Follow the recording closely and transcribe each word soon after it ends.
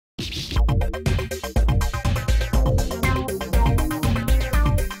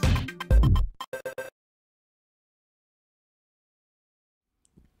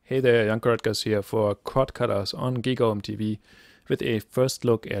Hey there, Jan Rutgers here for Quad Cutters on GigaOm TV with a first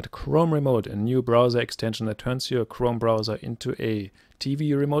look at Chromemote, a new browser extension that turns your Chrome browser into a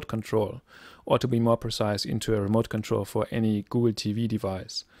TV remote control, or to be more precise, into a remote control for any Google TV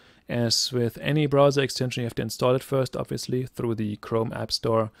device. As with any browser extension, you have to install it first, obviously, through the Chrome App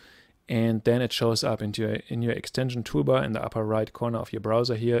Store, and then it shows up in your extension toolbar in the upper right corner of your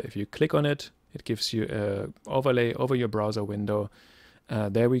browser here. If you click on it, it gives you an overlay over your browser window.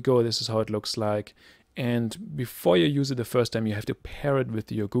 There we go, this is how it looks like. And before you use it the first time, you have to pair it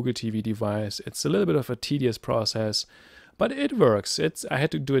with your Google TV device. It's a little bit of a tedious process, but it works. I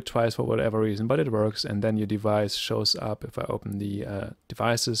had to do it twice for whatever reason, but it works. And then your device shows up. If I open the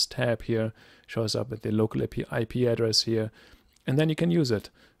devices tab here, shows up with the local IP address here, and then you can use it.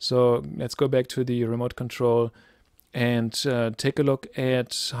 So let's go back to the remote control and take a look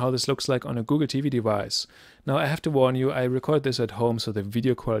at how this looks like on a Google TV device. Now I have to warn you, I record this at home, so the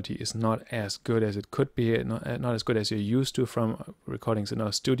video quality is not as good as it could be, not as good as you're used to from recordings in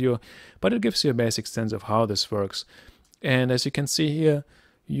our studio, but it gives you a basic sense of how this works. And as you can see here,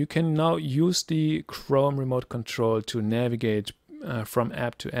 you can now use the Chrome remote control to navigate from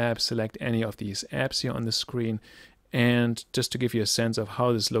app to app, select any of these apps here on the screen. And just to give you a sense of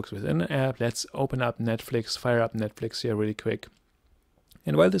how this looks within an app, let's open up Netflix, fire up Netflix here really quick.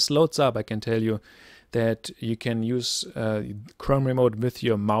 And while this loads up, I can tell you that you can use Chrome Remote with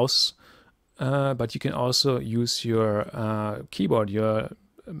your mouse, but you can also use your keyboard, your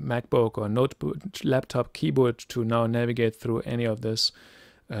MacBook or notebook, laptop keyboard to now navigate through any of this,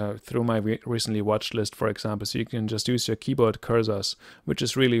 through my recently watched list, for example. So you can just use your keyboard cursors, which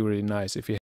is really, really nice if you